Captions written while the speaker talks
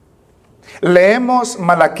Leemos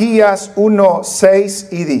Malaquías 1:6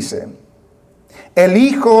 y dice: el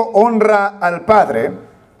hijo honra al padre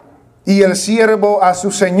y el siervo a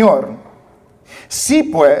su señor. Si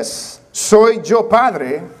pues soy yo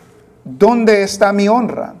padre, ¿dónde está mi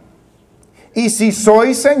honra? Y si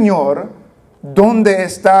soy señor, ¿dónde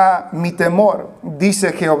está mi temor?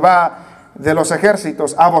 Dice Jehová de los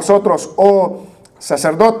ejércitos, a vosotros, oh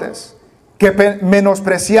sacerdotes, que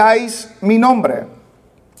menospreciáis mi nombre,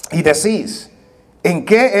 y decís: ¿en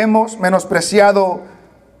qué hemos menospreciado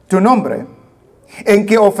tu nombre? En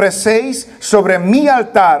que ofrecéis sobre mi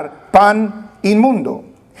altar pan inmundo.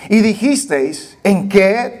 Y dijisteis: ¿en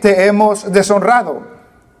qué te hemos deshonrado?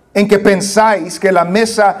 En que pensáis que la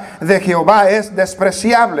mesa de Jehová es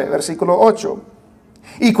despreciable. Versículo 8.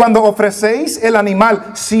 Y cuando ofrecéis el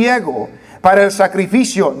animal ciego para el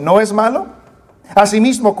sacrificio, ¿no es malo?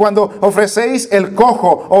 Asimismo, cuando ofrecéis el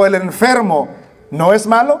cojo o el enfermo, ¿no es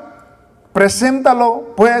malo?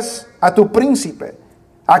 Preséntalo pues a tu príncipe.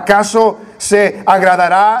 ¿Acaso se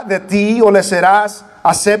agradará de ti o le serás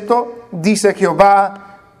acepto? Dice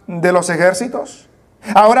Jehová de los ejércitos.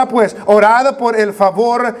 Ahora pues, orad por el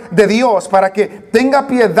favor de Dios para que tenga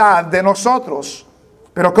piedad de nosotros.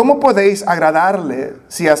 Pero ¿cómo podéis agradarle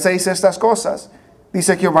si hacéis estas cosas?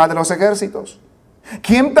 Dice Jehová de los ejércitos.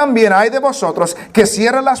 ¿Quién también hay de vosotros que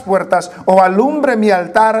cierre las puertas o alumbre mi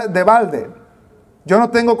altar de balde? Yo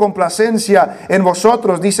no tengo complacencia en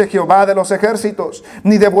vosotros, dice Jehová de los ejércitos,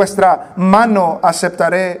 ni de vuestra mano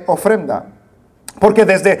aceptaré ofrenda. Porque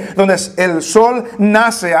desde donde el sol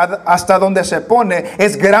nace hasta donde se pone,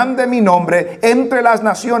 es grande mi nombre entre las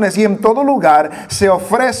naciones, y en todo lugar se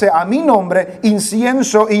ofrece a mi nombre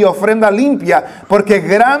incienso y ofrenda limpia, porque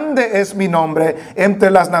grande es mi nombre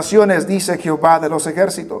entre las naciones, dice Jehová de los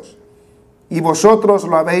ejércitos. Y vosotros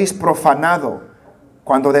lo habéis profanado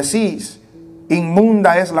cuando decís: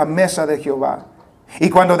 inmunda es la mesa de Jehová.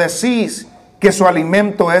 Y cuando decís que su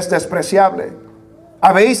alimento es despreciable.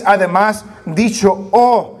 Habéis además dicho: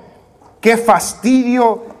 oh, qué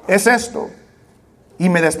fastidio es esto. Y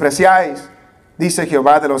me despreciáis, dice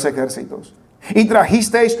Jehová de los ejércitos. Y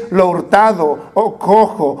trajisteis lo hurtado, o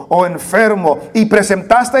cojo, o enfermo, y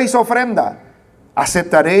presentasteis ofrenda.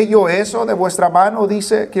 ¿Aceptaré yo eso de vuestra mano?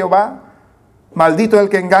 Dice Jehová. Maldito el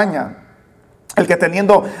que engaña, el que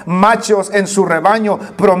teniendo machos en su rebaño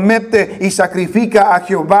promete y sacrifica a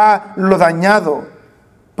Jehová lo dañado.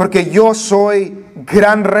 Porque yo soy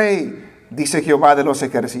gran rey, dice Jehová de los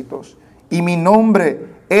ejércitos, y mi nombre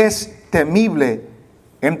es temible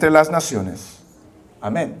entre las naciones.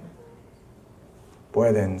 Amén.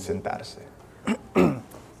 Pueden sentarse.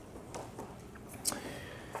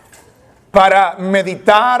 Para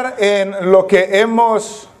meditar en lo que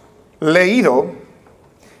hemos leído,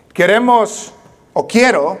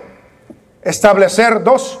 quiero establecer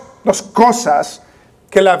dos cosas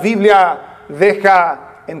que la Biblia deja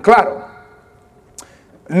en claro.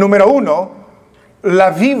 Número uno,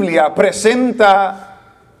 la Biblia presenta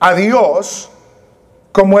a Dios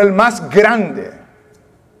como el más grande,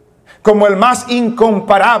 como el más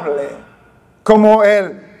incomparable, como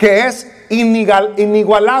el que es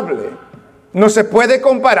inigualable. No se puede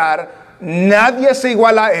comparar. Nadie se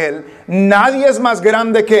iguala a Él, nadie es más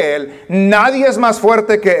grande que Él, nadie es más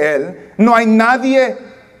fuerte que Él, no hay nadie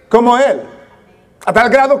como Él. A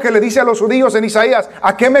tal grado que le dice a los judíos en Isaías: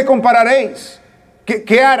 ¿a qué me compararéis?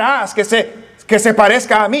 ¿Qué harás que se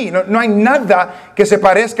parezca a mí? No hay nada que se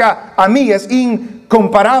parezca a mí, es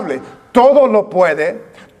incomparable. Todo lo puede,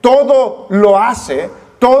 todo lo hace,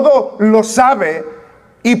 todo lo sabe,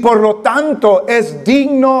 y por lo tanto es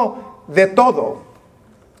digno de todo.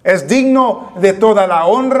 Es digno de toda la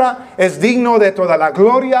honra, es digno de toda la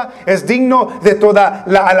gloria, es digno de toda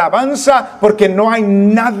la alabanza, porque no hay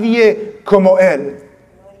nadie como Él.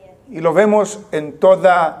 Y lo vemos en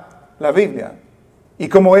toda la Biblia. Y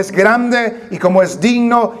como es grande, y como es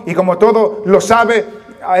digno, y como todo lo sabe,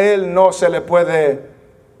 a Él no se le puede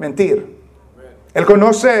mentir. Él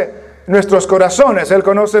conoce nuestros corazones, Él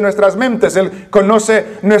conoce nuestras mentes, Él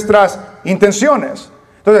conoce nuestras intenciones.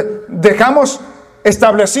 Entonces, dejamos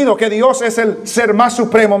establecido que Dios es el ser más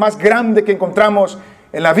supremo, más grande que encontramos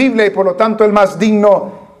en la Biblia, y por lo tanto el más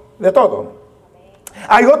digno de todo.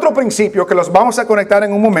 Hay otro principio que los vamos a conectar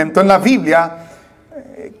en un momento en la Biblia,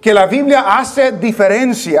 que la Biblia hace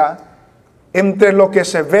diferencia entre lo que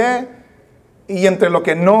se ve y entre lo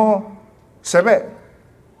que no se ve,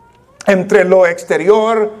 entre lo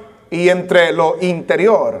exterior y entre lo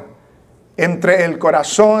interior, entre el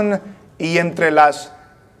corazón y entre las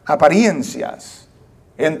apariencias,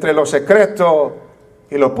 entre lo secreto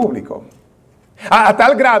y lo público. A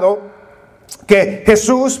tal grado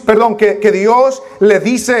que Dios le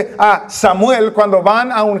dice a Samuel cuando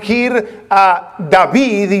van a ungir a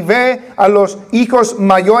David y ve a los hijos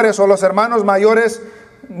mayores o los hermanos mayores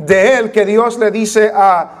de él, que Dios le dice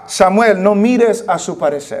a Samuel: no mires a su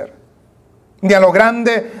parecer, ni a lo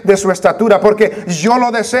grande de su estatura, porque yo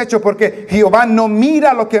lo desecho, porque Jehová no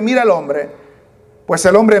mira lo que mira el hombre, pues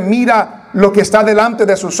el hombre mira lo que está delante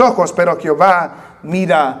de sus ojos, pero Jehová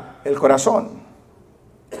mira el corazón.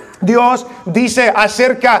 Dios dice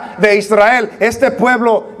acerca de Israel: este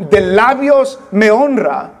pueblo de labios me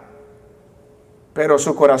honra, pero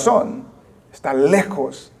su corazón está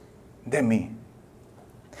lejos de mí.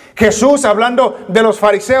 Jesús, hablando de los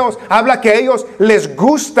fariseos, habla que a ellos les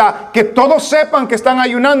gusta que todos sepan que están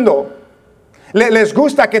ayunando. Les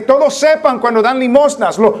gusta que todos sepan cuando dan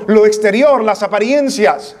limosnas, lo exterior, las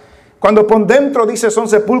apariencias. Cuando por dentro, dice, son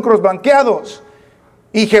sepulcros blanqueados.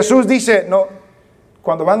 Y Jesús dice: no,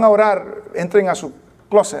 cuando van a orar, entren a su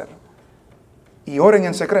closet y oren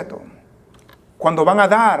en secreto. Cuando van a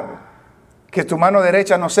dar, que tu mano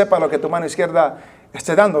derecha no sepa lo que tu mano izquierda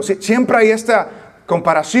esté dando. Siempre hay esta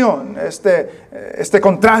comparación, este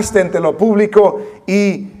contraste entre lo público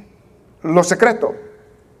y lo secreto.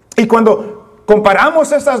 Y cuando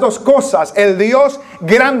comparamos estas dos cosas, el Dios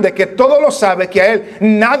grande que todo lo sabe, que a Él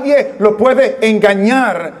nadie lo puede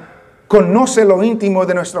engañar, conoce lo íntimo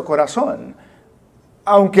de nuestro corazón,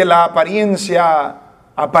 aunque la apariencia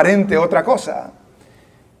aparente otra cosa.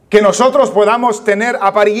 Que nosotros podamos tener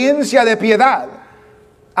apariencia de piedad,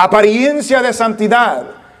 apariencia de santidad,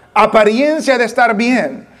 apariencia de estar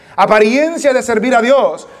bien, apariencia de servir a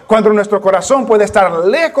Dios, cuando nuestro corazón puede estar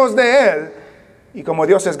lejos de Él, y como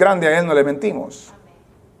Dios es grande, a Él no le mentimos.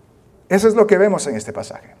 Eso es lo que vemos en este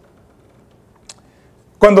pasaje.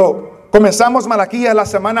 Cuando comenzamos Malaquías la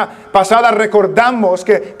semana pasada, recordamos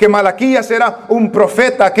que Malaquías era un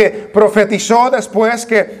profeta que profetizó después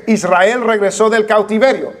que Israel regresó del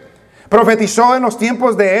cautiverio. Profetizó en los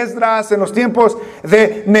tiempos de Esdras, en los tiempos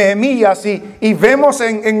de Nehemías, y vemos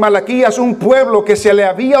en Malaquías un pueblo que se le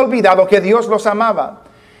había olvidado que Dios los amaba.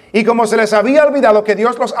 Y como se les había olvidado que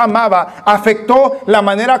Dios los amaba, afectó la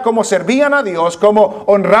manera como servían a Dios, cómo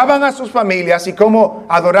honraban a sus familias y cómo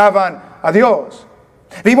adoraban a Dios.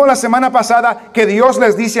 Vimos la semana pasada que Dios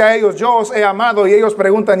les dice a ellos: yo os he amado, y ellos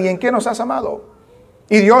preguntan: ¿y en qué nos has amado?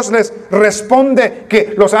 Y Dios les responde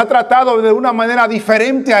que los ha tratado de una manera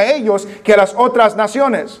diferente a ellos que a las otras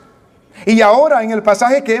naciones. Y ahora en el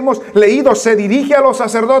pasaje que hemos leído se dirige a los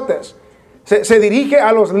sacerdotes, se dirige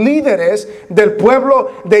a los líderes del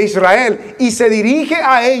pueblo de Israel, y se dirige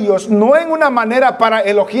a ellos no en una manera para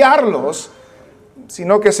elogiarlos,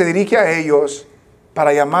 sino que se dirige a ellos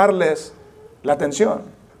para llamarles la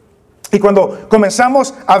atención. Y cuando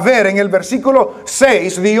comenzamos a ver en el versículo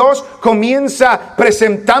 6, Dios comienza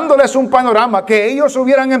presentándoles un panorama que ellos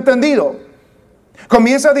hubieran entendido.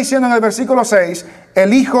 Comienza diciendo en el versículo 6: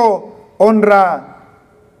 el Hijo honra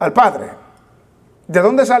al Padre. ¿De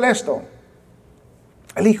dónde sale esto?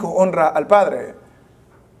 El Hijo honra al Padre.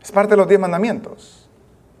 Es parte de los 10 mandamientos.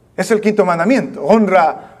 Es el 5º mandamiento: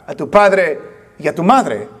 honra a tu padre y a tu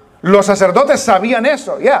madre. Los sacerdotes sabían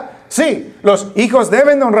eso, sí, los hijos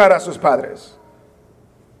deben honrar a sus padres.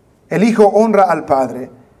 El Hijo honra al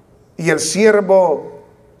Padre y el siervo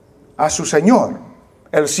a su Señor.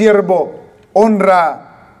 El siervo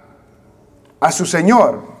honra a su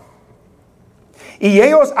Señor. Y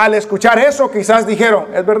ellos, al escuchar eso, quizás dijeron: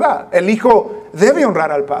 es verdad, el Hijo debe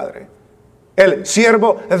honrar al Padre. El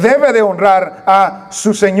siervo debe de honrar a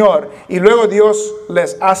su Señor. Y luego Dios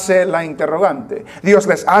les hace la interrogante. Dios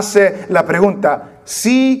les hace la pregunta: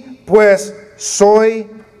 si pues soy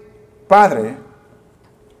padre,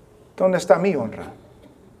 ¿dónde está mi honra?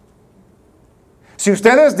 Si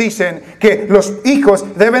ustedes dicen que los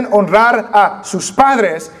hijos deben honrar a sus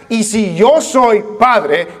padres, y si yo soy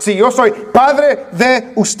padre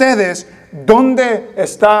de ustedes, ¿dónde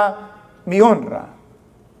está mi honra?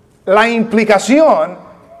 La implicación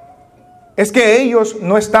es que ellos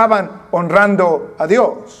no estaban honrando a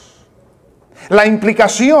Dios. La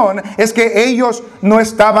implicación es que ellos no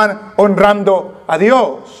estaban honrando a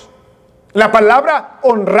Dios. La palabra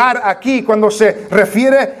honrar aquí, cuando se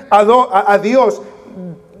refiere a Dios,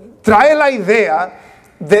 trae la idea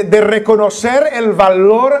de reconocer el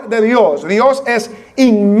valor de Dios. Dios es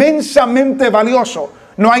inmensamente valioso.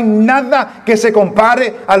 No hay nada que se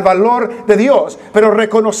compare al valor de Dios. Pero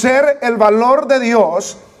reconocer el valor de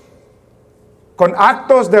Dios con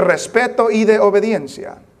actos de respeto y de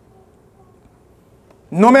obediencia.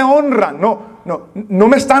 No me honran, no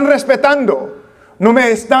me están respetando, No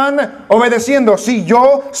me están obedeciendo. Si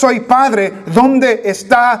yo soy padre, ¿dónde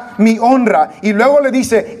está mi honra? Y luego le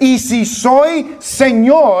dice, y si soy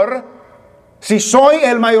Señor, si soy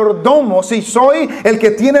el mayordomo, si soy el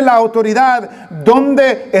que tiene la autoridad,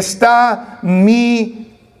 ¿dónde está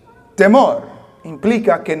mi temor?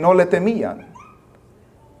 Implica que no le temían.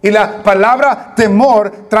 Y la palabra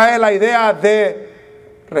temor trae la idea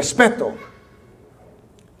de respeto.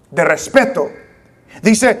 De respeto.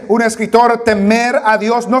 Dice un escritor, temer a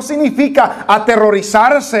Dios no significa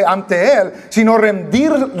aterrorizarse ante Él, sino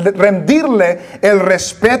rendirle el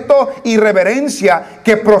respeto y reverencia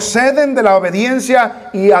que proceden de la obediencia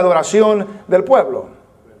y adoración del pueblo.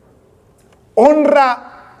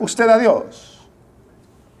 ¿Honra usted a Dios?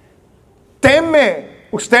 ¿Teme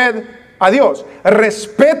usted a Dios?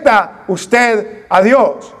 ¿Respeta usted a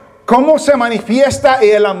Dios? ¿Cómo se manifiesta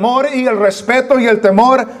el amor y el respeto y el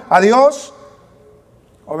temor a Dios?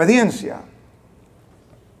 Obediencia.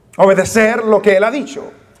 Obedecer lo que Él ha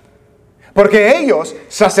dicho. Porque ellos,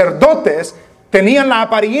 sacerdotes, tenían la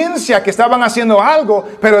apariencia que estaban haciendo algo,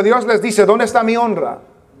 pero Dios les dice, ¿dónde está mi honra?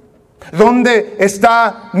 ¿Dónde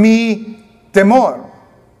está mi temor?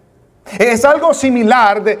 Es algo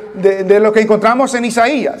similar de lo que encontramos en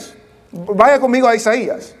Isaías. Vaya conmigo a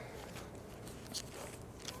Isaías.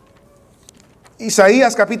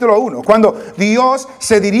 Isaías capítulo 1, cuando Dios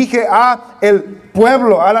se dirige a el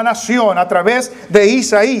pueblo, a la nación, a través de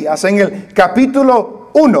Isaías, en el capítulo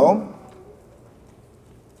 1,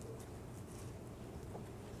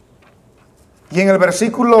 y en el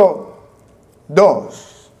versículo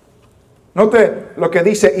 2, note lo que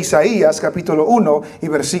dice Isaías capítulo 1 y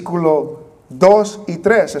versículo 2 y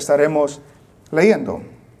 3 estaremos leyendo.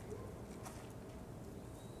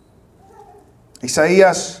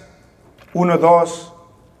 Isaías 1:2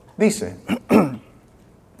 dice,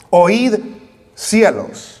 oíd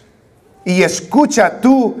cielos y escucha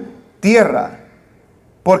tú tierra,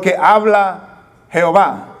 porque habla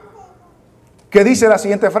Jehová. ¿Qué dice la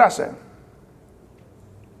siguiente frase?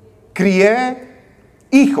 Crié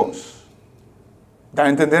hijos. Da a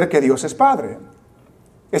entender que Dios es padre.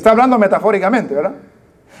 Está hablando metafóricamente, ¿verdad?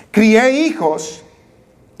 Crié hijos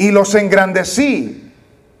y los engrandecí.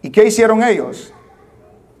 ¿Y qué hicieron ellos?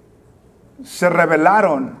 Se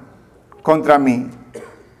rebelaron contra mí.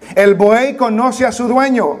 El buey conoce a su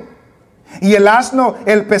dueño y el asno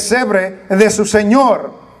el pesebre de su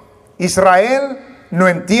señor. Israel no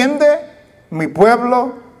entiende, mi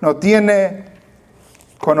pueblo no tiene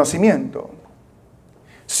conocimiento.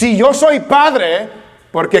 Si yo soy padre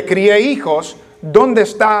porque crié hijos, ¿dónde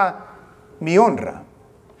está mi honra?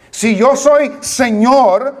 Si yo soy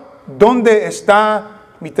Señor, ¿dónde está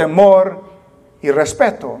mi temor y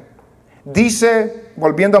respeto? Dice,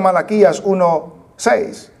 volviendo a Malaquías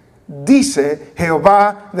 1:6, dice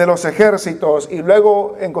Jehová de los ejércitos, y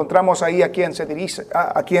luego encontramos ahí a quien se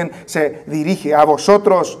dirige, a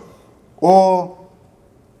vosotros, oh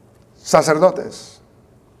sacerdotes.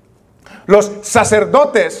 Los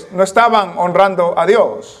sacerdotes no estaban honrando a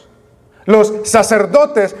Dios. Los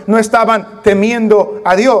sacerdotes no estaban temiendo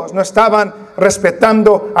a Dios, no estaban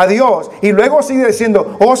respetando a Dios. Y luego sigue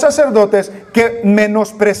diciendo, oh sacerdotes, que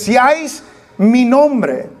menospreciáis mi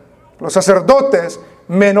nombre. Los sacerdotes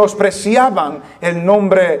menospreciaban el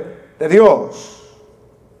nombre de Dios.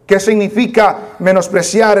 ¿Qué significa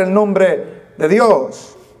menospreciar el nombre de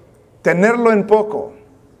Dios? Tenerlo en poco.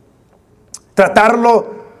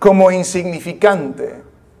 Tratarlo como insignificante.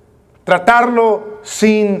 Tratarlo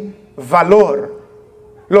sin valor.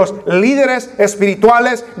 Los líderes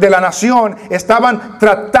espirituales de la nación estaban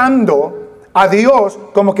tratando a Dios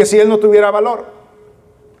como que si Él no tuviera valor.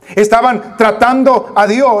 Estaban tratando a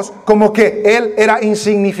Dios como que Él era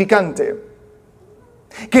insignificante.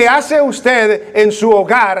 ¿Qué hace usted en su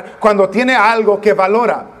hogar cuando tiene algo que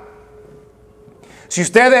valora? Si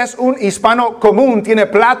usted es un hispano común, tiene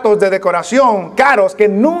platos de decoración caros que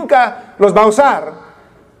nunca los va a usar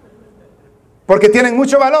porque tienen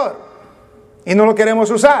mucho valor y no lo queremos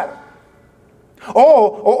usar.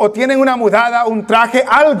 O tienen una mudada, un traje,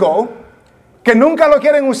 algo que nunca lo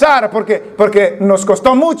quieren usar porque nos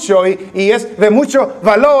costó mucho y es de mucho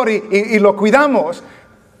valor y lo cuidamos.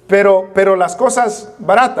 Pero las cosas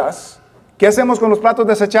baratas, ¿qué hacemos con los platos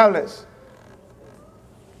desechables?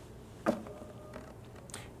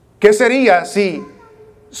 ¿Qué sería si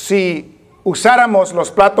usáramos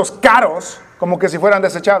los platos caros como que si fueran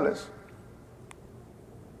desechables?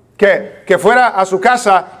 Que fuera a su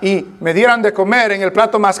casa y me dieran de comer en el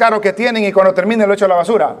plato más caro que tienen y cuando termine lo echo a la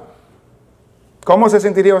basura. ¿Cómo se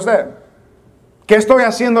sentiría usted? ¿Qué estoy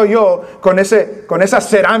haciendo yo con esa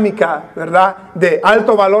cerámica, verdad, de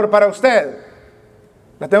alto valor para usted?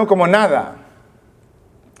 La tengo como nada.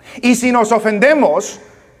 Y si nos ofendemos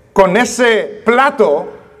con ese plato,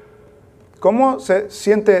 ¿cómo se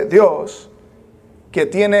siente Dios que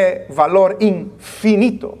tiene valor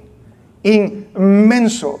infinito,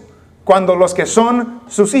 inmenso, cuando los que son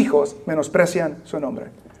sus hijos menosprecian su nombre?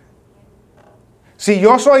 Si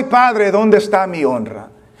yo soy padre, ¿dónde está mi honra?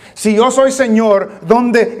 Si yo soy Señor,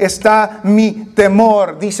 ¿dónde está mi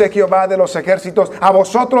temor? Dice Jehová de los ejércitos, a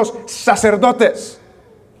vosotros sacerdotes,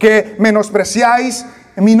 que menospreciáis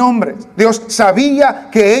mi nombre. Dios sabía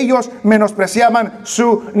que ellos menospreciaban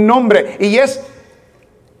su nombre. Y es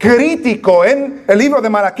crítico en el libro de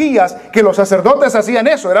Malaquías que los sacerdotes hacían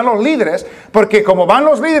eso, eran los líderes, porque como van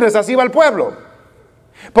los líderes, así va el pueblo.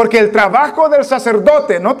 Porque el trabajo del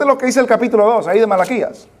sacerdote, note lo que dice el capítulo 2, ahí de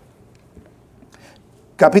Malaquías.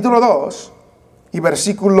 Capítulo 2 y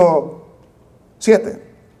versículo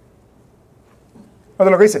 7.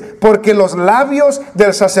 Note lo que dice. Porque los labios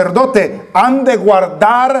del sacerdote han de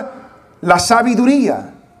guardar la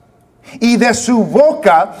sabiduría, y de su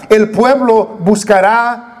boca el pueblo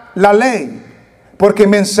buscará la ley, porque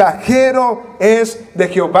mensajero es de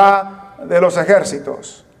Jehová de los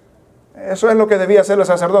ejércitos. Eso es lo que debía hacer el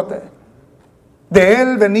sacerdote. De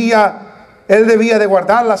él debía de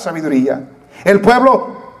guardar la sabiduría. El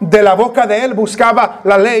pueblo, de la boca de él buscaba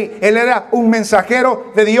la ley. Él era un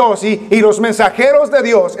mensajero de Dios, y los mensajeros de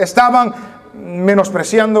Dios estaban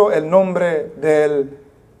menospreciando el nombre del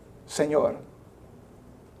Señor.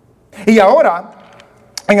 Y ahora,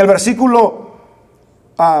 en el versículo,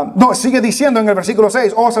 sigue diciendo en el versículo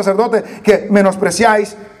 6, oh sacerdote, que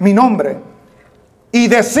menospreciáis mi nombre. Y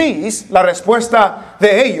decís, la respuesta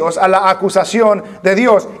de ellos a la acusación de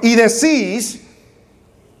Dios, y decís,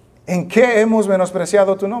 ¿en qué hemos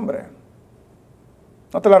menospreciado tu nombre?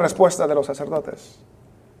 Note la respuesta de los sacerdotes.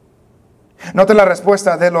 Note la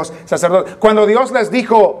respuesta de los sacerdotes. Cuando Dios les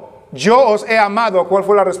dijo, yo os he amado, ¿cuál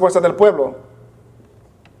fue la respuesta del pueblo?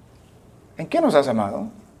 ¿En qué nos has amado?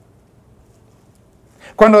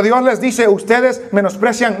 Cuando Dios les dice, ustedes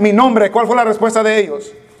menosprecian mi nombre, ¿cuál fue la respuesta de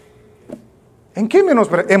ellos? ¿En qué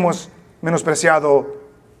hemos menospreciado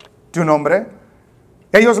tu nombre?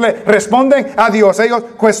 Ellos le responden a Dios, ellos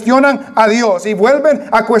cuestionan a Dios y vuelven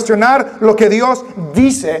a cuestionar lo que Dios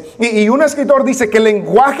dice. Y un escritor dice que el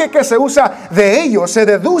lenguaje que se usa de ellos se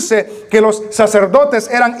deduce que los sacerdotes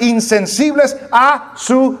eran insensibles a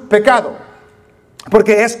su pecado.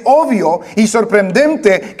 Porque es obvio y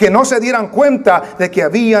sorprendente que no se dieran cuenta de que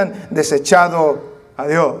habían desechado a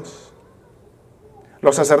Dios.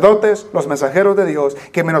 Los sacerdotes, los mensajeros de Dios,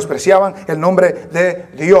 que menospreciaban el nombre de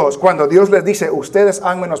Dios. Cuando Dios les dice, ustedes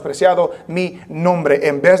han menospreciado mi nombre,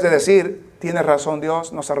 en vez de decir, tienes razón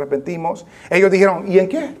Dios, nos arrepentimos, ellos dijeron, ¿y en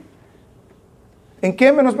qué? ¿En qué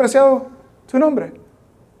he menospreciado tu nombre?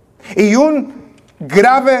 Y un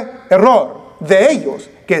grave error de ellos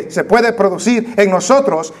que se puede producir en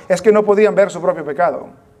nosotros es que no podían ver su propio pecado.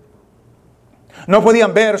 No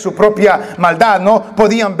podían ver su propia maldad, no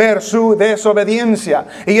podían ver su desobediencia.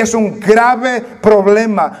 Y es un grave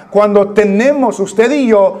problema cuando tenemos, usted y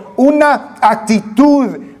yo, una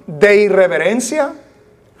actitud de irreverencia,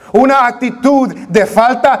 una actitud de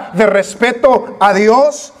falta de respeto a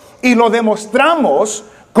Dios, y lo demostramos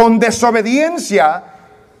con desobediencia,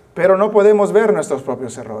 pero no podemos ver nuestros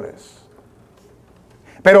propios errores.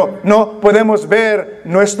 Pero no podemos ver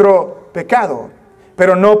nuestro pecado.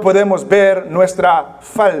 Pero no podemos ver nuestra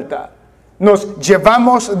falta. Nos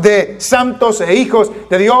llevamos de santos e hijos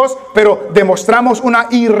de Dios, pero demostramos una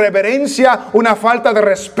irreverencia, una falta de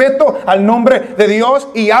respeto al nombre de Dios.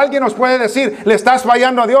 Y alguien nos puede decir, le estás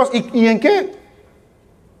fallando a Dios. ¿Y en qué?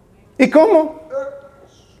 ¿Y cómo?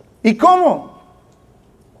 ¿Y cómo?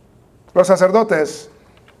 Los sacerdotes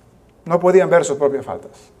no podían ver sus propias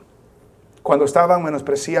faltas cuando estaban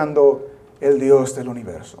menospreciando el Dios del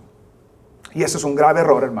universo. Y eso es un grave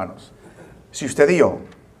error, hermanos. Si usted y yo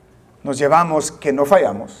nos llevamos que no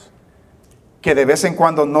fallamos, que de vez en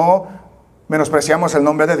cuando no menospreciamos el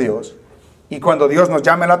nombre de Dios, y cuando Dios nos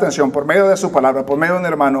llame la atención por medio de su palabra, por medio de un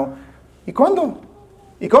hermano, ¿y cuándo?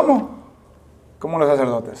 ¿Y cómo? Como los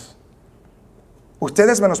sacerdotes.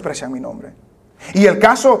 Ustedes menosprecian mi nombre. Y el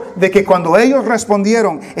caso de que cuando ellos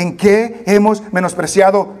respondieron, ¿en qué hemos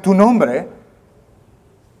menospreciado tu nombre?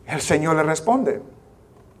 El Señor le responde.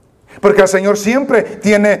 Porque el Señor siempre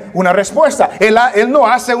tiene una respuesta. Él no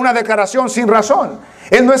hace una declaración sin razón.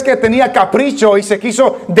 Él no es que tenía capricho y se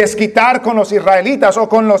quiso desquitar con los israelitas o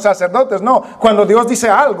con los sacerdotes. No, cuando Dios dice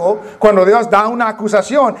algo, cuando Dios da una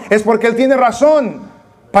acusación, es porque Él tiene razón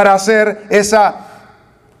para hacer esa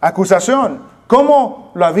acusación.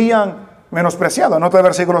 ¿Cómo lo habían menospreciado? Nota el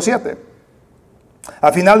versículo 7.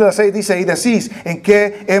 Al final del 6 dice, y decís, ¿en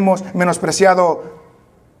qué hemos menospreciado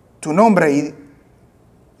tu nombre. Y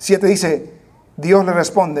 7 dice, Dios le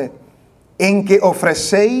responde, en que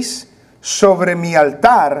ofrecéis sobre mi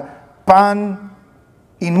altar pan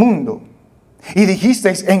inmundo. Y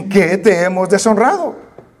dijisteis, ¿en qué te hemos deshonrado?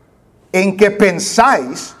 En que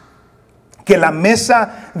pensáis que la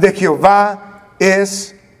mesa de Jehová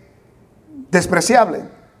es despreciable.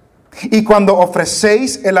 Y cuando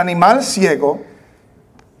ofrecéis el animal ciego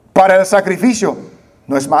para el sacrificio,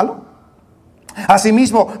 ¿no es malo?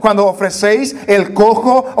 Asimismo, cuando ofrecéis el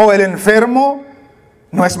cojo o el enfermo,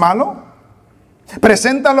 ¿no es malo?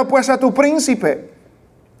 Preséntalo pues a tu príncipe.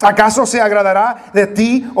 ¿Acaso se agradará de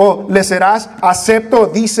ti o le serás acepto?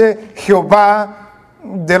 Dice Jehová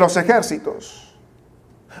de los ejércitos.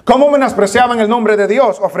 ¿Cómo menospreciaban el nombre de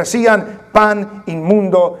Dios? Ofrecían pan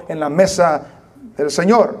inmundo en la mesa del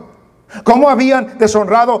Señor. ¿Cómo habían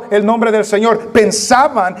deshonrado el nombre del Señor?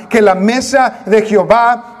 Pensaban que la mesa de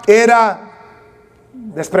Jehová era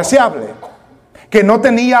despreciable, que no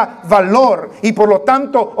tenía valor, y por lo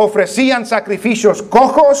tanto ofrecían sacrificios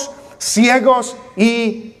cojos, ciegos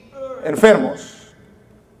y enfermos.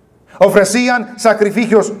 Ofrecían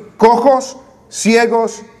sacrificios cojos,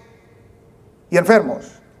 ciegos y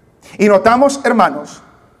enfermos. Y notamos, hermanos,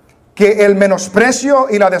 que el menosprecio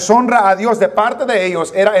y la deshonra a Dios de parte de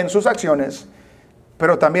ellos era en sus acciones,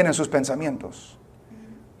 pero también en sus pensamientos.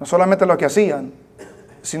 No solamente lo que hacían,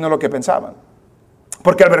 sino lo que pensaban.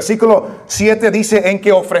 Porque el versículo 7 dice, en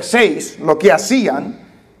que ofrecéis lo que hacían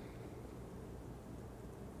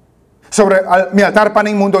sobre mi altar pan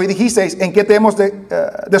inmundo, y dijisteis, ¿en qué te hemos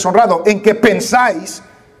deshonrado? En que pensáis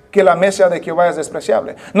que la mesa de Jehová es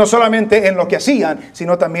despreciable. No solamente en lo que hacían,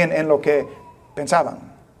 sino también en lo que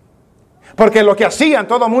pensaban. Porque lo que hacían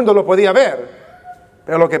todo el mundo lo podía ver,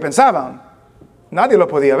 pero lo que pensaban nadie lo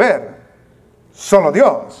podía ver, solo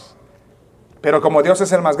Dios. Pero como Dios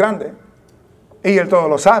es el más grande y Él todo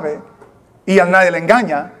lo sabe y a nadie le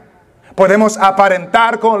engaña, podemos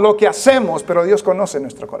aparentar con lo que hacemos, pero Dios conoce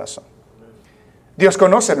nuestro corazón. Dios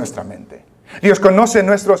conoce nuestra mente. Dios conoce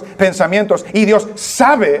nuestros pensamientos y Dios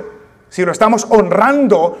sabe si lo estamos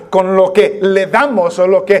honrando con lo que le damos o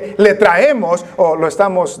lo que le traemos, o lo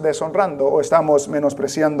estamos deshonrando o estamos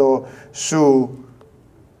menospreciando su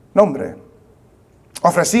nombre.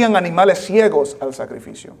 Ofrecían animales ciegos al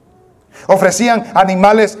sacrificio. Ofrecían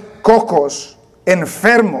animales cojos,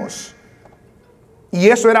 enfermos. Y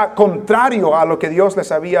eso era contrario a lo que Dios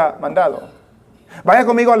les había mandado. Vaya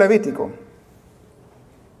conmigo a Levítico.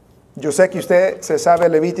 Yo sé que usted se sabe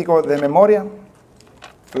Levítico de memoria.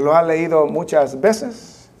 Lo ha leído muchas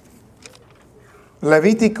veces.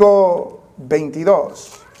 Levítico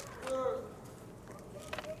 22.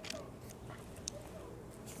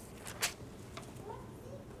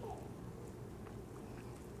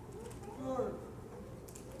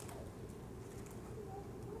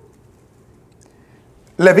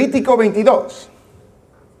 Levítico 22.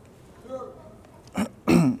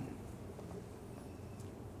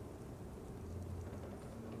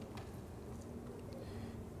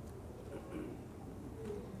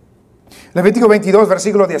 Levítico 22,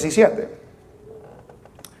 versículo 17.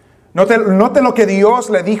 Note lo que Dios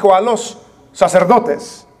le dijo a los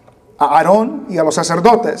sacerdotes, a Aarón y a los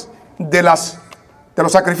sacerdotes de los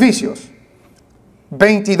sacrificios.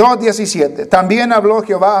 22, 17. También habló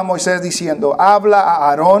Jehová a Moisés diciendo, habla a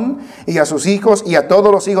Aarón y a sus hijos y a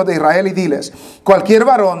todos los hijos de Israel y diles, cualquier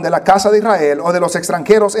varón de la casa de Israel o de los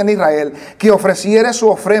extranjeros en Israel que ofreciere su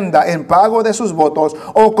ofrenda en pago de sus votos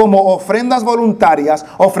o como ofrendas voluntarias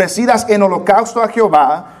ofrecidas en holocausto a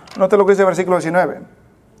Jehová, note lo que dice el versículo 19,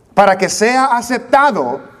 para que sea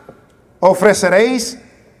aceptado, ofreceréis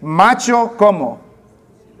macho como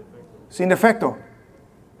sin defecto.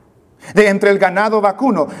 De entre el ganado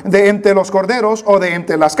vacuno, de entre los corderos o de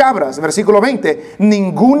entre las cabras. Versículo 20.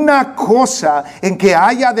 Ninguna cosa en que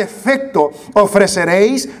haya defecto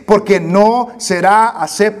ofreceréis, porque no será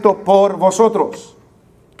acepto por vosotros.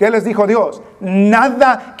 ¿Qué les dijo Dios?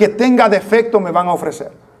 Nada que tenga defecto me van a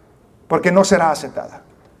ofrecer, porque no será aceptada.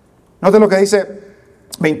 Note lo que dice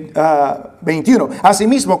 21.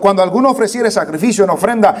 Asimismo, cuando alguno ofreciere sacrificio en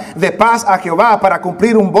ofrenda de paz a Jehová para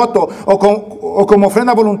cumplir un voto o como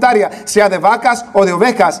ofrenda voluntaria, sea de vacas o de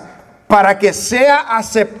ovejas, para que sea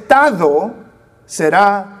aceptado,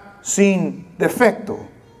 será sin defecto.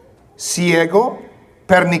 Ciego,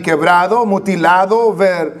 perniquebrado, mutilado,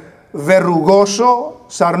 verrugoso,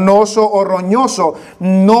 sarnoso o roñoso,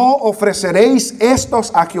 no ofreceréis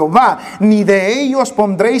estos a Jehová, ni de ellos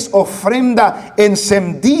pondréis ofrenda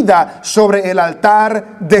encendida sobre el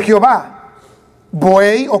altar de Jehová.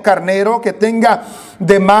 Buey o carnero que tenga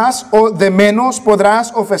de más o de menos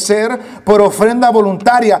podrás ofrecer por ofrenda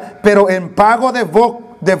voluntaria, pero en pago de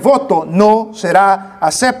devoto no será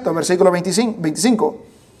acepto. Versículo 25.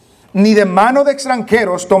 Ni de mano de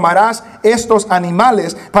extranjeros tomarás estos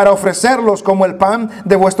animales para ofrecerlos como el pan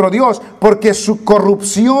de vuestro Dios, porque su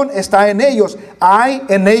corrupción está en ellos. Hay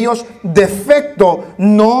en ellos defecto,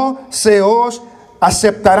 no se os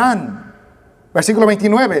aceptarán. Versículo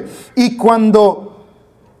 29. Y cuando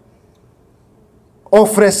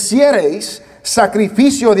ofreciereis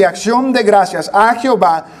sacrificio de acción de gracias a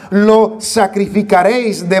Jehová, lo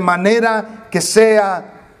sacrificaréis de manera que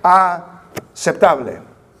sea aceptable.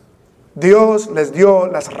 Dios les dio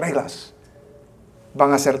las reglas.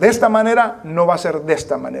 Van a ser de esta manera, no va a ser de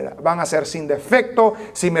esta manera. Van a ser sin defecto.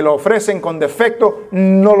 Si me lo ofrecen con defecto,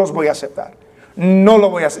 no los voy a aceptar. No lo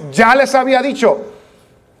voy a hacer. Ya les había dicho.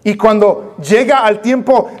 Y cuando llega al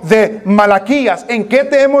tiempo de Malaquías, ¿en qué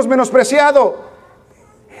te hemos menospreciado?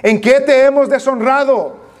 ¿En qué te hemos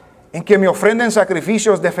deshonrado? En que me ofrenden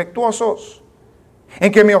sacrificios defectuosos.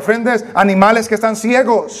 En que me ofrendes animales que están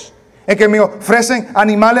ciegos. En que me ofrecen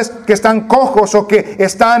animales que están cojos o que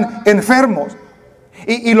están enfermos.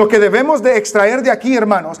 Y lo que debemos de extraer de aquí,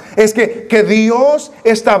 hermanos, es que Dios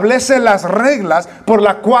establece las reglas por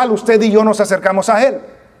la cual usted y yo nos acercamos a Él.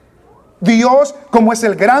 Dios, como es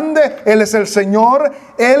el grande, Él es el Señor,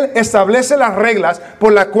 Él establece las reglas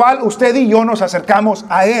por la cual usted y yo nos acercamos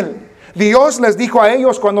a Él. Dios les dijo a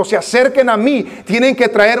ellos, cuando se acerquen a mí, tienen que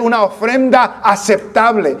traer una ofrenda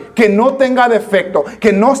aceptable, que no tenga defecto,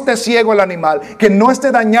 que no esté ciego el animal, que no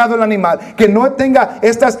esté dañado el animal, que no tenga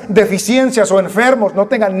estas deficiencias o enfermos, no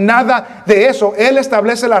tenga nada de eso. Él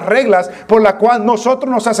establece las reglas por la cual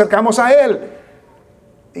nosotros nos acercamos a Él.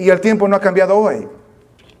 Y el tiempo no ha cambiado hoy.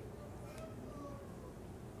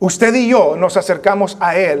 Usted y yo nos acercamos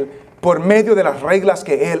a Él por medio de las reglas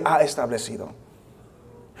que Él ha establecido.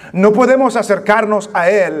 No podemos acercarnos a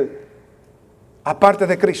Él aparte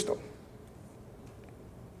de Cristo.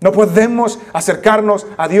 No podemos acercarnos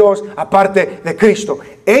a Dios aparte de Cristo.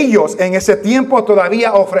 Ellos en ese tiempo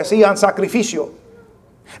todavía ofrecían sacrificio.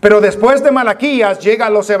 Pero después de Malaquías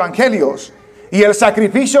llegan los evangelios y el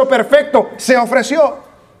sacrificio perfecto se ofreció.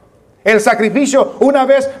 El sacrificio una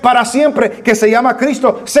vez para siempre que se llama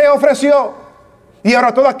Cristo se ofreció. Y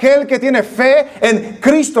ahora todo aquel que tiene fe en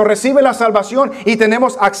Cristo recibe la salvación y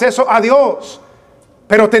tenemos acceso a Dios.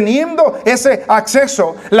 Pero teniendo ese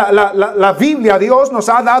acceso, la Biblia, Dios nos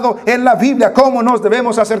ha dado en la Biblia cómo nos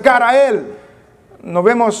debemos acercar a Él.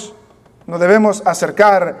 Nos debemos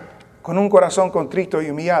acercar con un corazón contrito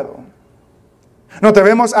y humillado. Nos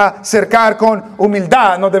debemos acercar con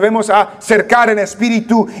humildad, nos debemos acercar en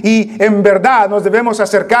espíritu y en verdad. Nos debemos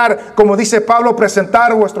acercar, como dice Pablo,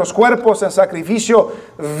 presentar vuestros cuerpos en sacrificio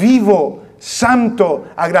vivo, santo,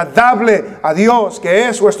 agradable a Dios, que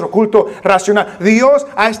es vuestro culto racional. Dios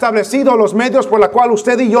ha establecido los medios por los cuales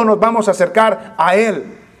usted y yo nos vamos a acercar a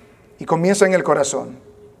Él. Y comienza en el corazón.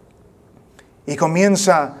 Y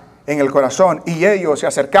comienza en el corazón. Y ellos se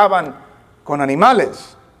acercaban con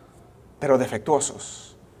animales, pero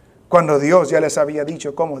defectuosos, cuando Dios ya les había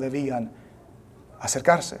dicho cómo debían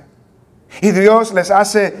acercarse. Y Dios les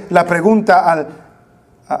hace la pregunta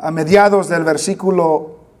a mediados del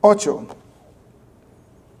versículo 8.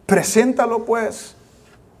 Preséntalo pues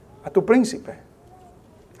a tu príncipe,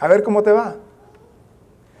 a ver cómo te va.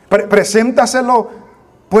 Preséntaselo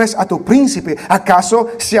pues a tu príncipe. ¿Acaso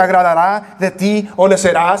se agradará de ti o le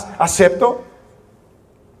serás acepto?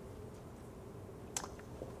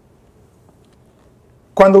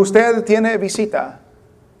 Cuando usted tiene visita,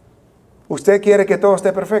 usted quiere que todo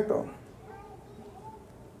esté perfecto.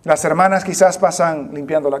 Las hermanas quizás pasan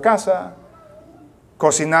limpiando la casa,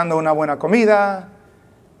 cocinando una buena comida.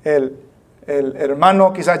 El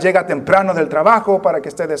hermano quizás llega temprano del trabajo para que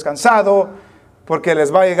esté descansado, porque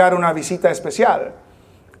les va a llegar una visita especial.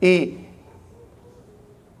 Y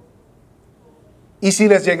si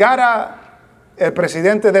les llegara el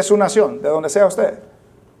presidente de su nación, de donde sea usted,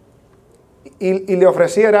 y le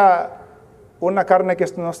ofreciera una carne que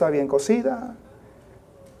no está bien cocida,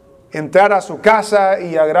 entrar a su casa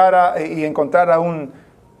y encontrara un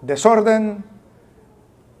desorden,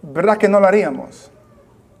 ¿verdad que no lo haríamos?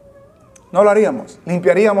 No lo haríamos.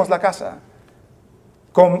 Limpiaríamos la casa,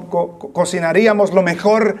 cocinaríamos lo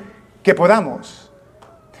mejor que podamos.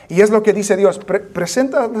 Y es lo que dice Dios: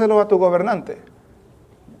 preséntaselo a tu gobernante,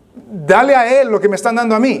 dale a él lo que me están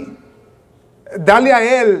dando a mí, dale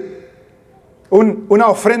a él una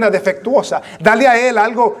ofrenda defectuosa, dale a él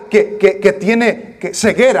algo que tiene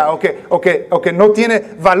ceguera o que no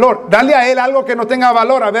tiene valor, dale a él algo que no tenga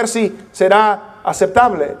valor, a ver si será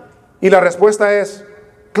aceptable. Y la respuesta es: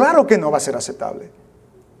 claro que no va a ser aceptable.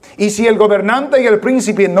 Y si el gobernante y el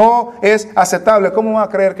príncipe no es aceptable, ¿cómo va a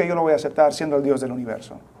creer que yo lo voy a aceptar siendo el Dios del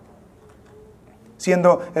universo?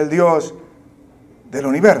 Siendo el Dios del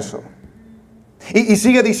universo. Y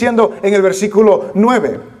sigue diciendo en el versículo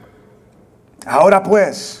 9. Ahora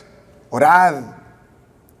pues, orad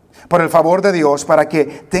por el favor de Dios para que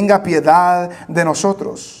tenga piedad de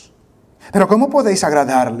nosotros. Pero ¿cómo podéis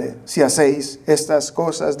agradarle si hacéis estas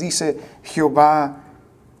cosas? Dice Jehová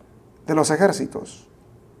de los ejércitos.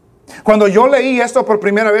 Cuando yo leí esto por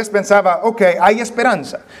primera vez pensaba, ok, hay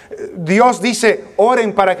esperanza. Dios dice,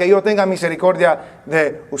 oren para que yo tenga misericordia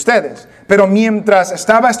de ustedes. Pero mientras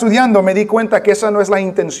estaba estudiando me di cuenta que esa no es la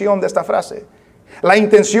intención de esta frase. La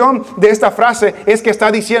intención de esta frase es que está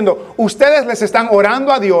diciendo, ustedes les están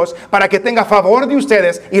orando a Dios para que tenga favor de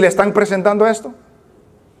ustedes y le están presentando esto.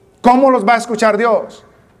 ¿Cómo los va a escuchar Dios?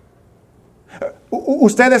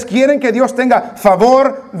 Ustedes quieren que Dios tenga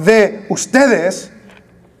favor de ustedes,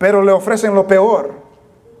 pero le ofrecen lo peor.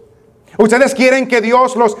 Ustedes quieren que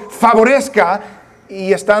Dios los favorezca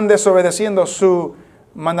y están desobedeciendo su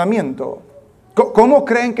mandamiento. ¿Cómo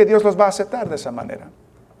creen que Dios los va a aceptar de esa manera?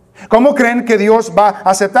 ¿Cómo creen que Dios va a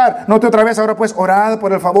aceptar? Note otra vez, ahora pues orad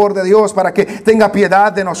por el favor de Dios para que tenga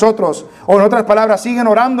piedad de nosotros. O en otras palabras, siguen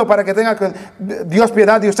orando para que tenga Dios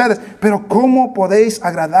piedad de ustedes. Pero ¿cómo podéis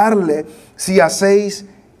agradarle si hacéis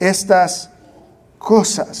estas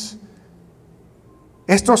cosas?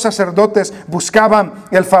 Estos sacerdotes buscaban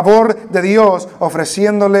el favor de Dios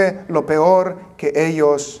ofreciéndole lo peor que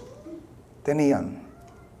ellos tenían.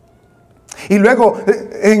 Y luego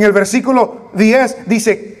en el versículo 10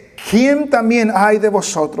 dice, ¿quién también hay de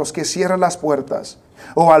vosotros que cierre las puertas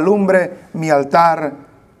o alumbre mi altar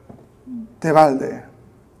de balde?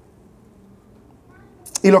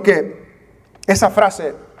 Y lo que esa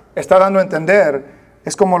frase está dando a entender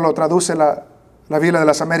es como lo traduce la Biblia de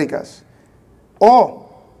las Américas. O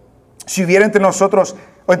si hubiera entre nosotros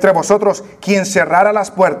o entre vosotros quien cerrara las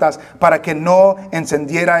puertas para que no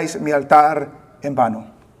encendierais mi altar en vano.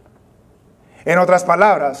 En otras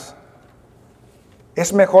palabras,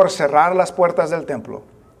 es mejor cerrar las puertas del templo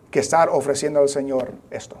que estar ofreciendo al Señor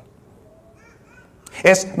esto.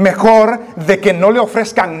 Es mejor de que no le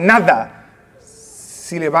ofrezcan nada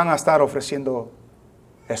si le van a estar ofreciendo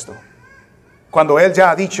esto. Cuando Él ya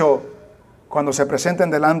ha dicho, cuando se presenten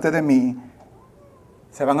delante de mí,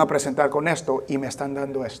 se van a presentar con esto y me están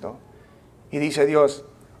dando esto. Y dice Dios,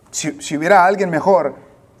 si hubiera alguien mejor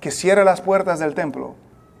que cierre las puertas del templo,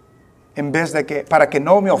 en vez de que, para que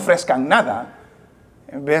no me ofrezcan nada,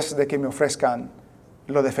 en vez de que me ofrezcan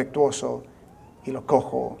lo defectuoso y lo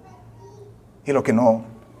cojo y lo que no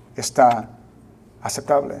está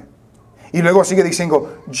aceptable. Y luego sigue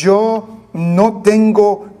diciendo, yo no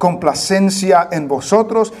tengo complacencia en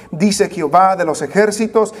vosotros, dice Jehová de los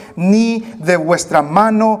ejércitos, ni de vuestra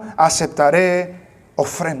mano aceptaré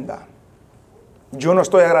ofrenda. Yo no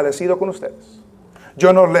estoy agradecido con ustedes.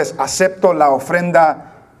 Yo no les acepto la ofrenda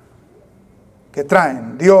que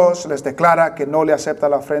traen. Dios les declara que no le acepta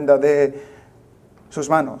la ofrenda de sus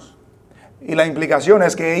manos. Y la implicación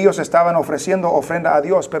es que ellos estaban ofreciendo ofrenda a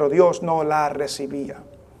Dios, pero Dios no la recibía.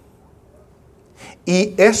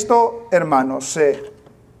 Y esto, hermanos,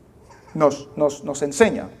 nos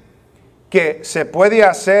enseña que se puede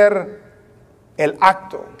hacer el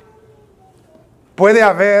acto, puede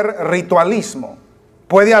haber ritualismo,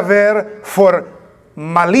 puede haber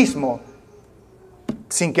formalismo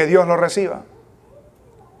sin que Dios lo reciba.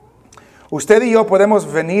 Usted y yo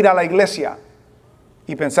podemos venir a la iglesia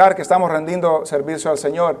y pensar que estamos rendiendo servicio al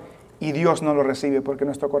Señor y Dios no lo recibe porque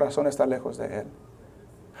nuestro corazón está lejos de Él.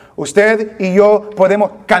 Usted y yo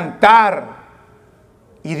podemos cantar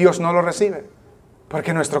y Dios no lo recibe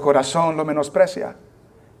porque nuestro corazón lo menosprecia.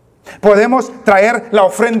 Podemos traer la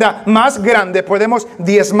ofrenda más grande, podemos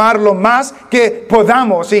diezmar lo más que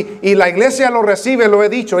podamos y la iglesia lo recibe, lo he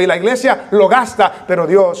dicho, y la iglesia lo gasta, pero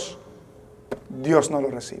Dios no lo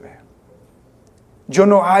recibe. Yo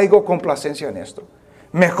no hallo complacencia en esto.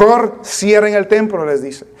 Mejor cierren el templo, les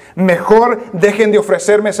dice. Mejor dejen de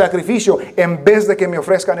ofrecerme sacrificio en vez de que me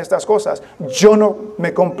ofrezcan estas cosas. Yo no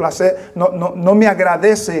me complace, no me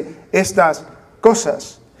agradece estas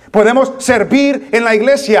cosas. Podemos servir en la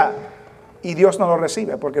iglesia y Dios no lo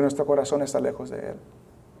recibe porque nuestro corazón está lejos de Él.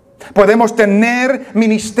 Podemos tener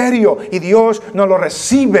ministerio y Dios no lo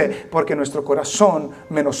recibe porque nuestro corazón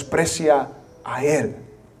menosprecia a Él.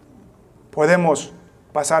 Podemos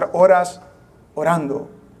pasar horas orando,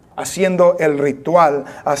 haciendo el ritual,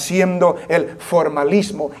 haciendo el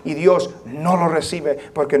formalismo y Dios no lo recibe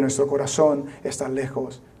porque nuestro corazón está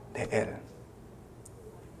lejos de Él.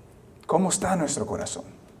 ¿Cómo está nuestro corazón?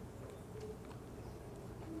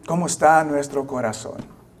 ¿Cómo está nuestro corazón?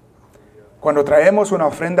 Cuando traemos una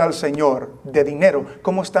ofrenda al Señor de dinero,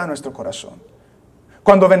 ¿cómo está nuestro corazón?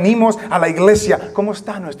 Cuando venimos a la iglesia, ¿cómo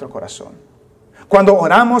está nuestro corazón? Cuando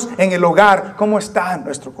oramos en el hogar, ¿cómo está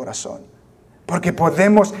nuestro corazón? Porque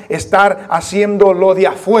podemos estar haciendo lo de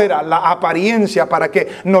afuera, la apariencia, para que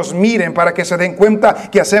nos miren, para que se den cuenta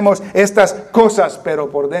que hacemos estas cosas, pero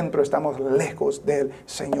por dentro estamos lejos del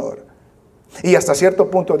Señor. Y hasta cierto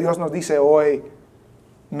punto Dios nos dice hoy,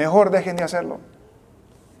 mejor dejen de hacerlo,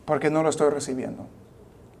 porque no lo estoy recibiendo.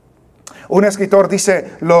 Un escritor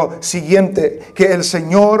dice lo siguiente, que el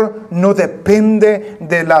Señor no depende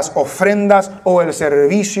de las ofrendas o el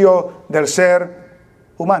servicio del ser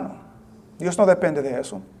humano. Dios no depende de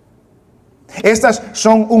eso. Estas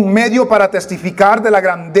son un medio para testificar de la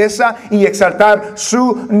grandeza y exaltar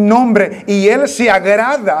su nombre. Y Él se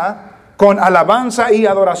agrada con alabanza y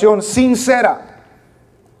adoración sincera.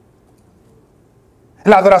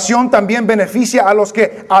 La adoración también beneficia a los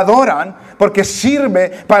que adoran porque sirve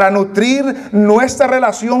para nutrir nuestra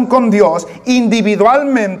relación con Dios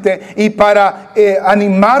individualmente y para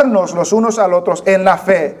animarnos los unos a los otros en la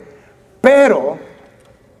fe. Pero,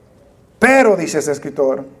 dice este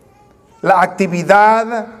escritor, la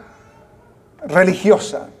actividad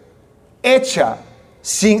religiosa hecha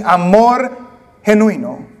sin amor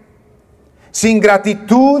genuino, sin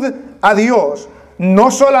gratitud a Dios, no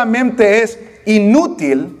solamente es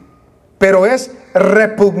inútil, pero es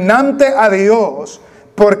repugnante a Dios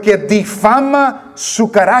porque difama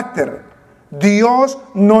su carácter. Dios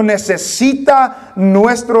no necesita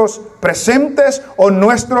nuestros presentes o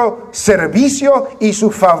nuestro servicio y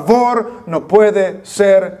su favor no puede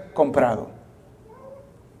ser comprado.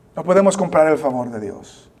 No podemos comprar el favor de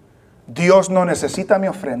Dios. Dios no necesita mi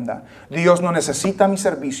ofrenda. Dios no necesita mi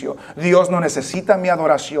servicio. Dios no necesita mi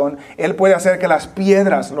adoración. Él puede hacer que las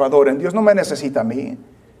piedras lo adoren. Dios no me necesita a mí.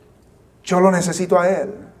 Yo lo necesito a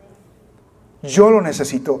Él. Yo lo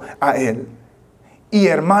necesito a Él. Y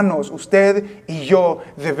hermanos, usted y yo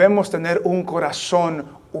debemos tener un corazón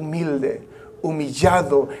humilde,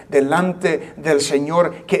 humillado delante del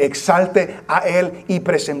Señor, que exalte a Él y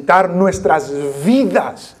presentar nuestras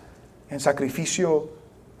vidas en sacrificio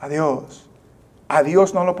a Dios. A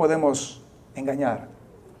Dios no lo podemos engañar.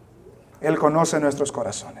 Él conoce nuestros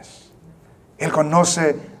corazones. Él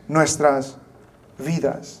conoce nuestras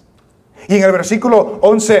vidas. Y en el versículo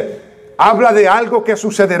 11 habla de algo que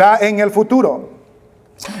sucederá en el futuro.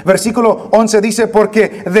 Versículo 11 dice,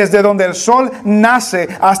 porque desde donde el sol nace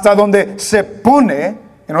hasta donde se pone,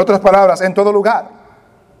 en otras palabras, en todo lugar,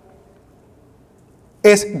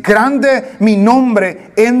 es grande mi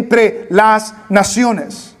nombre entre las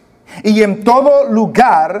naciones. Y en todo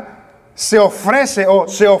lugar se ofrece o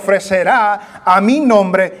se ofrecerá a mi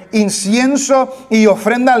nombre incienso y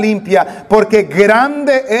ofrenda limpia, porque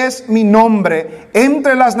grande es mi nombre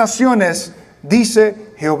entre las naciones,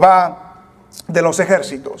 dice Jehová de los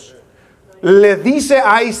ejércitos. Le dice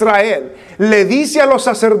a Israel, le dice a los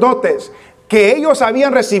sacerdotes que ellos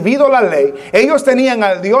habían recibido la ley, ellos tenían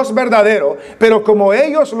al Dios verdadero, pero como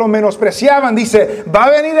ellos lo menospreciaban, dice, va a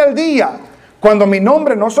venir el día cuando mi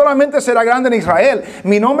nombre no solamente será grande en Israel,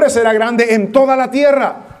 mi nombre será grande en toda la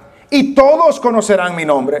tierra. Y todos conocerán mi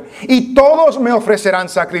nombre, y todos me ofrecerán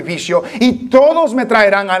sacrificio, y todos me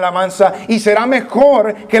traerán alabanza, y será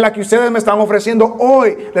mejor que la que ustedes me están ofreciendo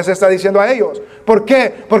hoy, les está diciendo a ellos. ¿Por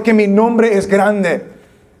qué? Porque mi nombre es grande,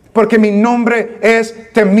 porque mi nombre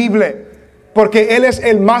es temible, porque Él es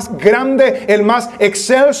el más grande, el más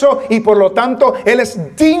excelso, y por lo tanto Él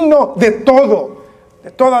es digno de todo,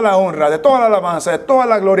 de toda la honra, de toda la alabanza, de toda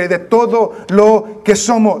la gloria, y de todo lo que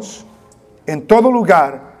somos. En todo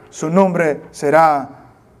lugar su nombre será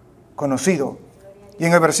conocido. Y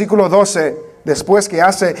en el versículo 12, después que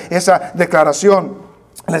hace esa declaración,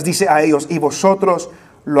 les dice a ellos, y vosotros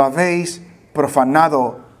lo habéis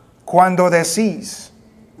profanado cuando decís,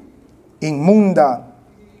 inmunda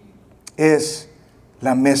es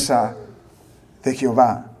la mesa de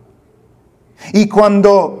Jehová. Y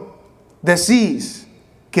cuando decís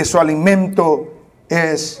que su alimento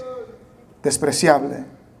es despreciable.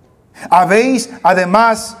 Habéis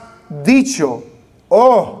además dicho,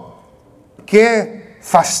 oh, qué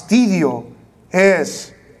fastidio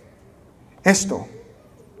es esto.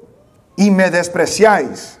 Y me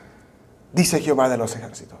despreciáis, dice Jehová de los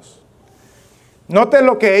ejércitos. Noten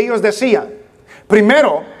lo que ellos decían.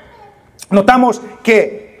 Primero, notamos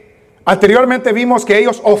que anteriormente vimos que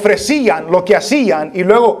ellos ofrecían lo que hacían y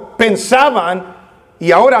luego pensaban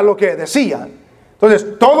y ahora lo que decían.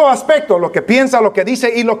 Entonces, todo aspecto, lo que piensa, lo que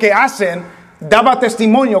dice y lo que hacen, daba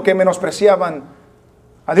testimonio que menospreciaban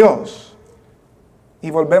a Dios.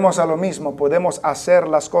 Y volvemos a lo mismo, podemos hacer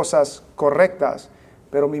las cosas correctas,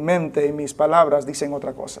 pero mi mente y mis palabras dicen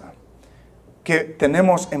otra cosa. Que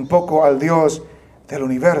tenemos en poco al Dios del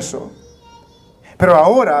universo. Pero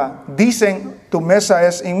ahora dicen, tu mesa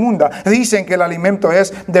es inmunda. Dicen que el alimento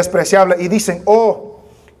es despreciable. Y dicen, oh,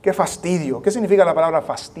 qué fastidio. ¿Qué significa la palabra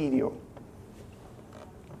fastidio?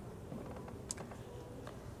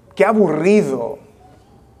 Qué aburrido.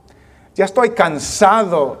 Ya estoy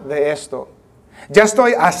cansado de esto. Ya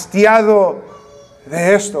estoy hastiado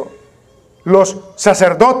de esto. Los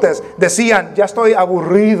sacerdotes decían, ya estoy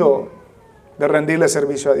aburrido de rendirle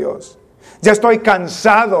servicio a Dios. Ya estoy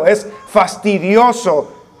cansado, es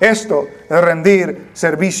fastidioso esto de rendir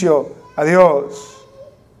servicio a Dios.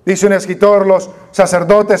 Dice un escritor, los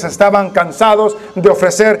sacerdotes estaban cansados de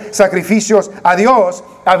ofrecer sacrificios a Dios.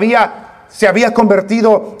 Se había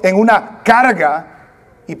convertido en una carga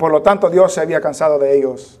y por lo tanto Dios se había cansado de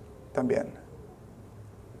ellos también.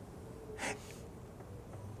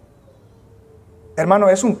 Hermano,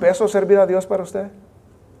 ¿es un peso servir a Dios para usted?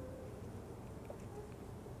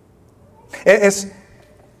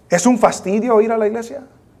 ¿Es un fastidio ir a la iglesia?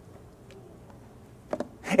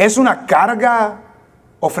 ¿Es una carga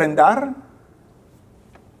ofrendar?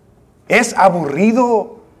 ¿Es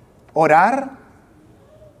aburrido orar?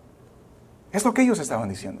 Es lo que ellos estaban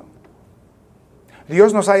diciendo.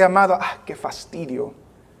 Dios nos ha llamado, qué fastidio.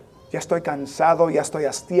 Ya estoy cansado, ya estoy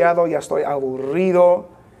hastiado, ya estoy aburrido.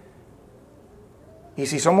 Y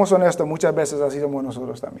si somos honestos, muchas veces así somos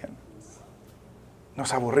nosotros también.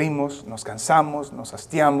 Nos aburrimos, nos cansamos, nos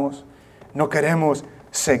hastiamos, no queremos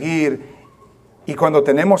seguir. Y cuando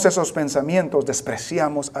tenemos esos pensamientos,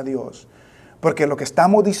 despreciamos a Dios. Porque lo que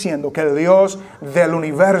estamos diciendo, que el Dios del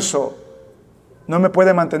universo no me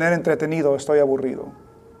puede mantener entretenido, estoy aburrido.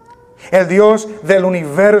 El Dios del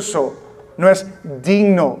universo no es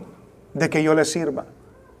digno de que yo le sirva.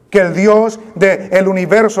 Que el Dios del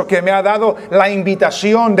universo que me ha dado la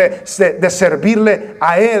invitación de servirle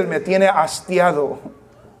a Él me tiene hastiado,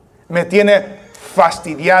 me tiene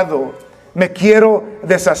fastidiado, me quiero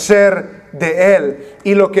deshacer de Él.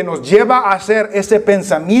 Y lo que nos lleva a hacer ese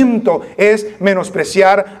pensamiento es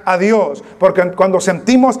menospreciar a Dios. Porque cuando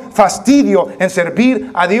sentimos fastidio en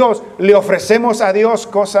servir a Dios, le ofrecemos a Dios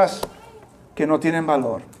cosas que no tienen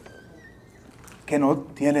valor. Que no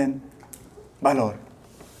tienen valor.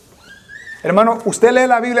 Hermano, ¿usted lee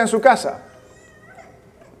la Biblia en su casa?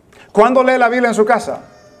 ¿Cuándo lee la Biblia en su casa?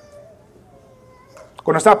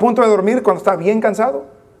 ¿Cuando está a punto de dormir? ¿Cuando está bien cansado?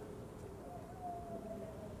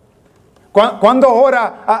 ¿Cuándo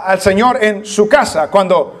ora al Señor en su casa?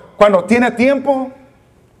 ¿Cuando tiene tiempo?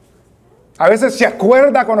 A veces se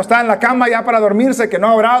acuerda cuando está en la cama ya para dormirse que no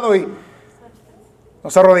ha orado y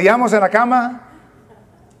nos arrodillamos en la cama.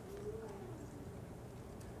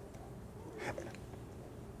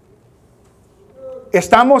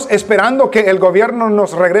 Estamos esperando que el gobierno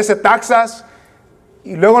nos regrese taxas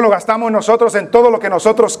y luego lo gastamos nosotros en todo lo que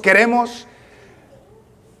nosotros queremos.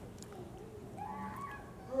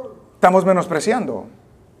 Estamos menospreciando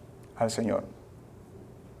al Señor.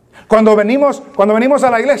 Cuando venimos a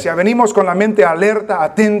la iglesia, venimos con la mente alerta,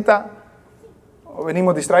 atenta, o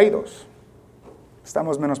venimos distraídos.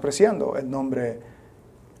 Estamos menospreciando el nombre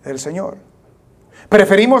del Señor.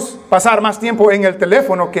 ¿Preferimos pasar más tiempo en el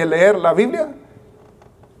teléfono que leer la Biblia?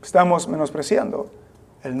 Estamos menospreciando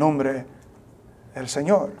el nombre del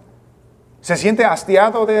Señor. ¿Se siente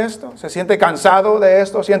hastiado de esto? ¿Se siente cansado de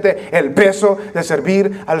esto? ¿Siente el peso de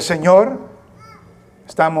servir al Señor?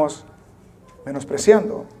 Estamos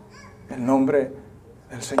menospreciando el nombre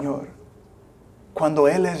del Señor. Cuando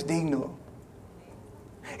Él es digno.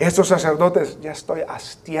 Estos sacerdotes, ya estoy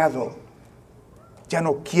hastiado. Ya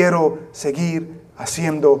no quiero seguir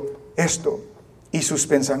haciendo esto. Y sus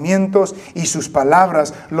pensamientos y sus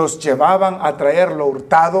palabras los llevaban a traer lo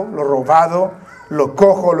hurtado, lo robado, lo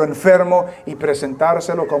cojo, lo enfermo y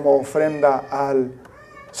presentárselo como ofrenda al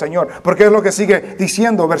Señor. Porque es lo que sigue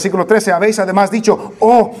diciendo, versículo 13. Habéis además dicho,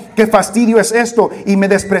 oh, qué fastidio es esto, y me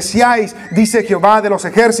despreciáis, dice Jehová de los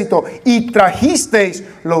ejércitos, y trajisteis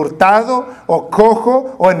lo hurtado, o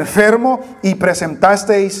cojo, o enfermo, y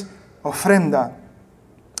presentasteis ofrenda.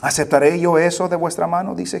 ¿Aceptaré yo eso de vuestra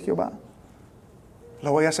mano? Dice Jehová.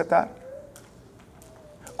 ¿Lo voy a aceptar?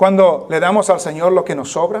 Cuando le damos al Señor lo que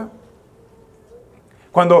nos sobra,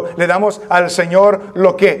 cuando le damos al Señor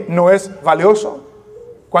lo que no es valioso,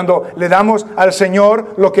 cuando le damos al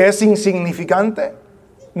Señor lo que es insignificante,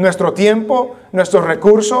 nuestro tiempo, nuestros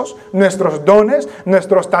recursos, nuestros dones,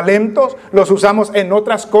 nuestros talentos, los usamos en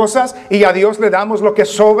otras cosas y a Dios le damos lo que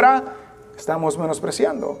sobra, estamos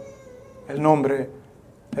menospreciando el nombre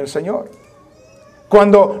del Señor.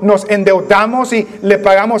 Cuando nos endeudamos y le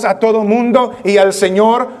pagamos a todo mundo y al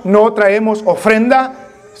Señor no traemos ofrenda,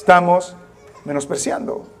 estamos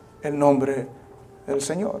menospreciando el nombre del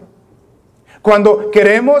Señor. Cuando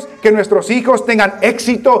queremos que nuestros hijos tengan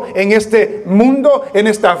éxito en este mundo, en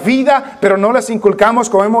esta vida, pero no les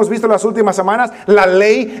inculcamos, como hemos visto las últimas semanas, la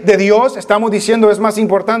ley de Dios, estamos diciendo es más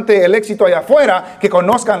importante el éxito allá afuera que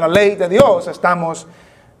conozcan la ley de Dios, estamos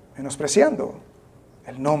menospreciando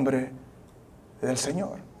el nombre del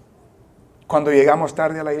Señor. Cuando llegamos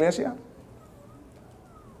tarde a la iglesia,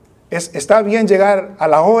 está bien llegar a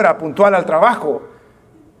la hora puntual al trabajo.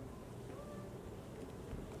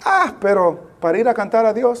 Pero para ir a cantar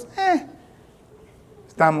a Dios,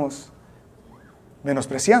 estamos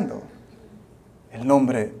menospreciando el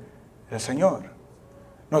nombre del Señor.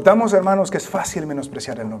 Notamos, hermanos, que es fácil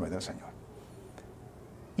menospreciar el nombre del Señor.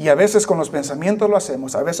 Y a veces con los pensamientos lo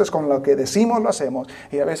hacemos, a veces con lo que decimos lo hacemos,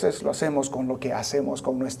 y a veces lo hacemos con lo que hacemos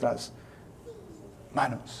con nuestras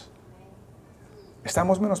manos.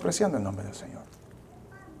 Estamos menospreciando el nombre del Señor.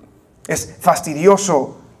 Es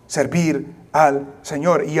fastidioso servir al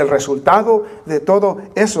Señor, y el resultado de todo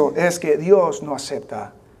eso es que Dios no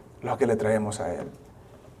acepta lo que le traemos a Él.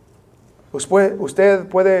 Usted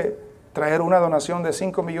puede traer una donación de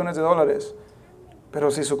 $5 millones,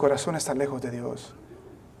 pero si su corazón está lejos de Dios,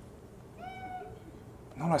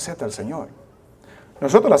 no lo acepta el Señor.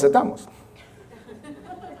 Nosotros la aceptamos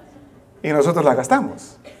y nosotros la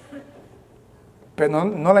gastamos, pero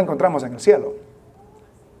no la encontramos en el cielo.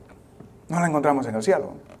 No la encontramos en el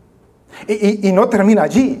cielo. Y no termina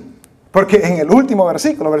allí, porque en el último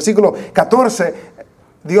versículo 14,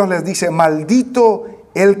 Dios les dice: maldito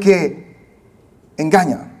el que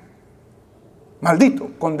engaña. Maldito,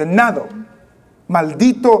 condenado.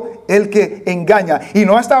 Maldito el que engaña. Y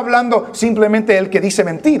no está hablando simplemente el que dice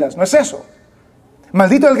mentiras, no es eso.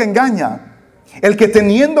 Maldito el que engaña, el que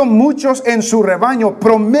teniendo muchos en su rebaño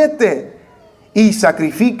promete y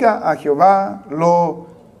sacrifica a Jehová lo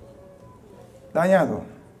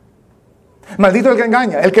dañado. Maldito el que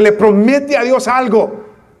engaña, el que le promete a Dios algo,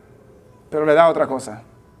 pero le da otra cosa.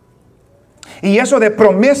 Y eso de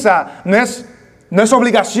promesa no es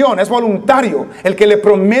obligación, es voluntario. El que le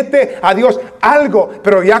promete a Dios algo,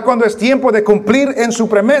 pero ya cuando es tiempo de cumplir en su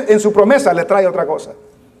promesa, le trae otra cosa.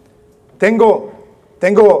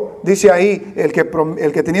 Tengo, dice ahí, el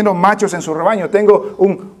que teniendo machos en su rebaño, tengo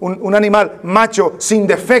un animal macho sin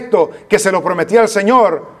defecto que se lo prometía al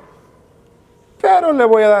Señor, pero le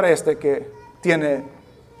voy a dar este que tiene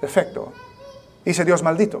defecto. Dice Dios: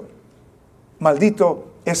 maldito.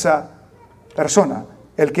 Maldito esa persona,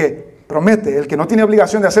 el que promete, el que no tiene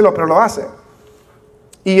obligación de hacerlo, pero lo hace.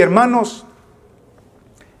 Y hermanos,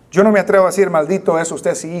 yo no me atrevo a decir maldito es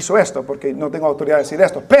usted si hizo esto, porque no tengo autoridad de decir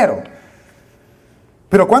esto, pero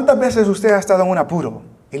 ¿cuántas veces usted ha estado en un apuro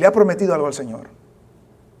y le ha prometido algo al Señor?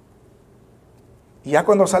 Y ya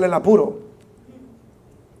cuando sale el apuro,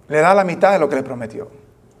 le da la mitad de lo que le prometió.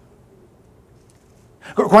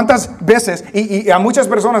 ¿Cuántas veces, y a muchas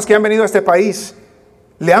personas que han venido a este país,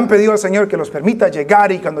 le han pedido al Señor que los permita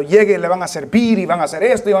llegar, y cuando lleguen le van a servir y van a hacer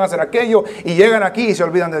esto y van a hacer aquello, y llegan aquí y se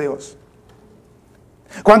olvidan de Dios?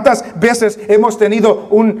 ¿Cuántas veces hemos tenido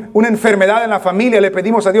una enfermedad en la familia? Le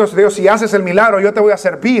pedimos a Dios: Dios, si haces el milagro, yo te voy a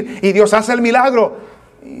servir. Y Dios hace el milagro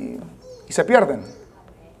y se pierden.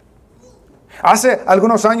 Hace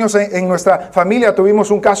algunos años en nuestra familia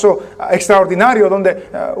tuvimos un caso extraordinario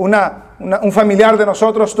donde un familiar de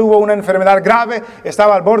nosotros tuvo una enfermedad grave,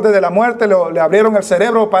 estaba al borde de la muerte, le abrieron el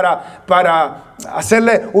cerebro para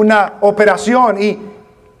hacerle una operación,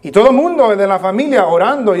 y todo el mundo de la familia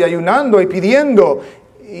orando y ayunando y pidiendo,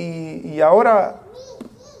 y ahora,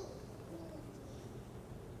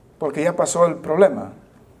 porque ya pasó el problema,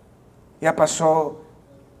 ya pasó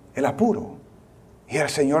el apuro. Y el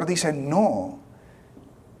Señor dice: no,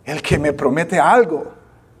 el que me promete algo,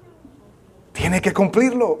 tiene que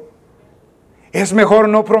cumplirlo. Es mejor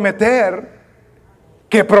no prometer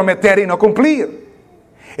que prometer y no cumplir.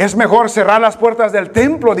 Es mejor cerrar las puertas del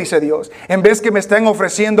templo, dice Dios, en vez que me estén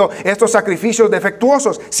ofreciendo estos sacrificios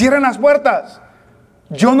defectuosos. Cierren las puertas.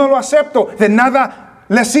 Yo no lo acepto, de nada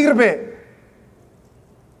le sirve.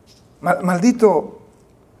 Maldito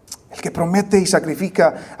el que promete y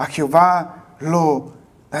sacrifica a Jehová lo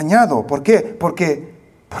dañado. ¿Por qué?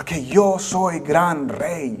 Porque yo soy gran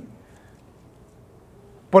rey.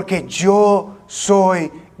 Porque yo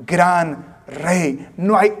soy gran rey.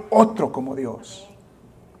 No hay otro como Dios.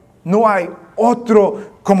 No hay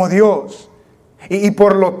otro como Dios. Y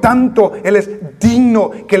por lo tanto, Él es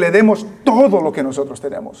digno que le demos todo lo que nosotros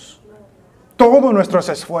tenemos. Todos nuestros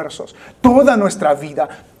esfuerzos, toda nuestra vida,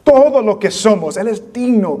 todo lo que somos. Él es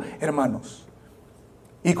digno, hermanos.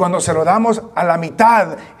 Y cuando se lo damos a la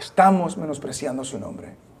mitad, estamos menospreciando su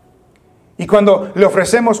nombre. Y cuando le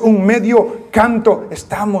ofrecemos un medio canto,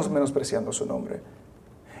 estamos menospreciando su nombre.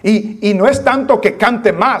 Y no es tanto que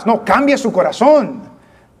cante más, no, cambie su corazón.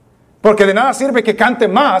 Porque de nada sirve que cante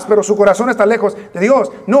más, pero su corazón está lejos de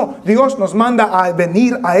Dios. No, Dios nos manda a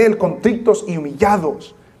venir a Él contritos y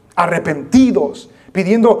humillados, arrepentidos,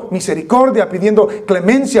 pidiendo misericordia, pidiendo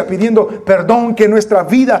clemencia, pidiendo perdón, que nuestra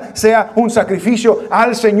vida sea un sacrificio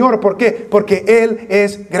al Señor. ¿Por qué? Porque Él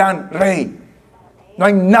es gran Rey. No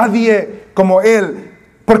hay nadie como Él.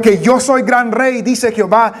 Porque yo soy gran Rey, dice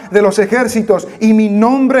Jehová de los ejércitos, y mi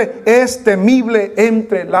nombre es temible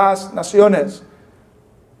entre las naciones.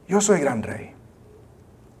 Yo soy gran Rey.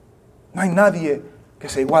 No hay nadie que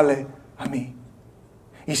se iguale a mí.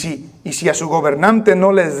 Y si a su gobernante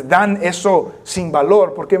no les dan eso sin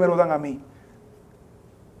valor, ¿por qué me lo dan a mí?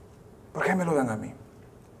 ¿Por qué me lo dan a mí?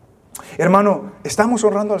 Hermano, estamos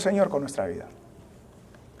honrando al Señor con nuestra vida.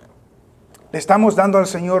 Le estamos dando al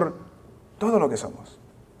Señor todo lo que somos,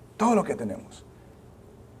 todo lo que tenemos.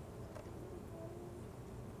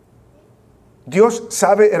 Dios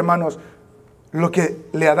sabe, hermanos, lo que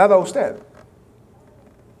le ha dado a usted.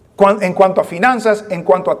 En cuanto a finanzas, en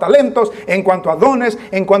cuanto a talentos, en cuanto a dones,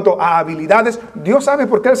 en cuanto a habilidades, Dios sabe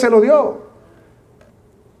por qué Él se lo dio.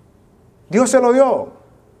 Dios se lo dio.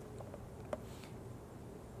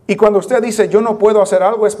 Y cuando usted dice, yo no puedo hacer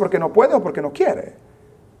algo, es porque no puede o porque no quiere.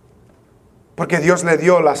 Porque Dios le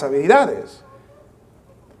dio las habilidades.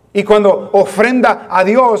 Y cuando ofrenda a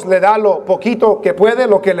Dios, le da lo poquito que puede,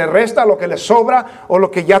 lo que le resta, lo que le sobra, o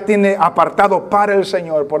lo que ya tiene apartado para el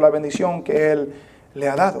Señor, por la bendición que Él le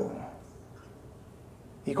ha dado.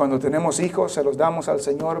 Y cuando tenemos hijos, se los damos al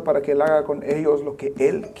Señor para que Él haga con ellos lo que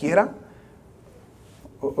Él quiera,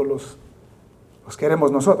 o los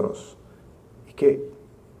queremos nosotros, y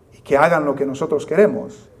que hagan lo que nosotros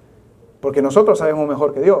queremos, porque nosotros sabemos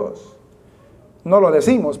mejor que Dios. No lo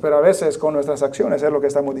decimos, pero a veces con nuestras acciones es lo que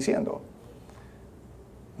estamos diciendo.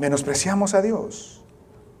 Menospreciamos a Dios,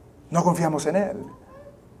 no confiamos en Él.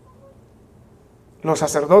 Los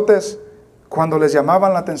sacerdotes, cuando les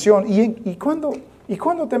llamaban la atención, ¿y cuándo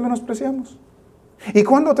te menospreciamos? ¿Y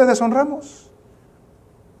cuándo te deshonramos?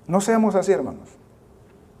 No seamos así, hermanos.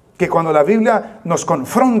 Que cuando la Biblia nos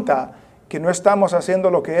confronta que no estamos haciendo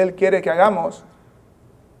lo que Él quiere que hagamos,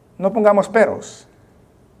 no pongamos peros.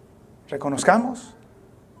 Reconozcamos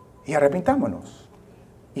y arrepintámonos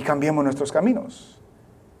y cambiemos nuestros caminos.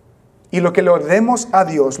 Y lo que le demos a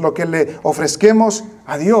Dios, lo que le ofrezquemos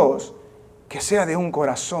a Dios, que sea de un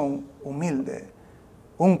corazón humilde,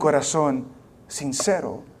 un corazón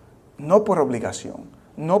sincero, no por obligación,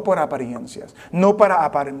 no por apariencias, no para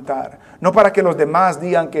aparentar, no para que los demás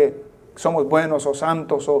digan que somos buenos o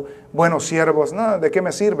santos o buenos siervos. No, ¿de qué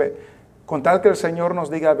me sirve? Con tal que el Señor nos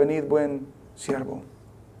diga, venid buen siervo.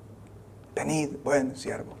 Venid, buen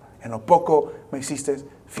siervo, en lo poco me hiciste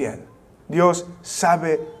fiel. Dios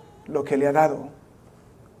sabe lo que le ha dado.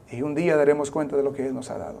 Y un día daremos cuenta de lo que Él nos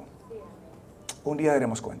ha dado. Un día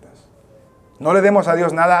daremos cuentas. No le demos a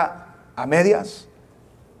Dios nada a medias,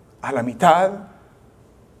 a la mitad.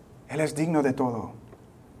 Él es digno de todo.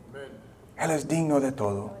 Él es digno de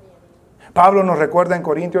todo. Pablo nos recuerda en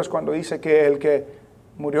Corintios cuando dice que el que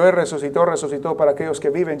murió y resucitó para aquellos que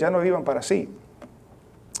viven, ya no vivan para sí,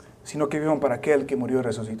 sino que vivan para aquel que murió y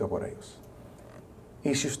resucitó por ellos.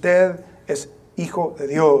 Y si usted es hijo de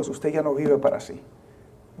Dios, usted ya no vive para sí.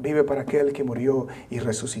 Vive para aquel que murió y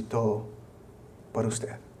resucitó por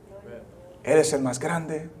usted. Él es el más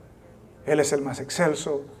grande, Él es el más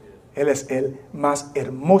excelso, Él es el más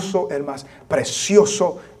hermoso, el más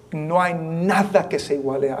precioso. No hay nada que se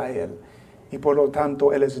iguale a Él. Y por lo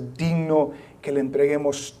tanto, Él es digno que le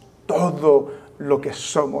entreguemos todo lo que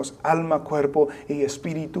somos, alma, cuerpo y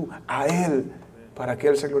espíritu, a Él, para que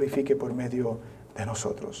Él se glorifique por medio de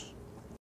nosotros.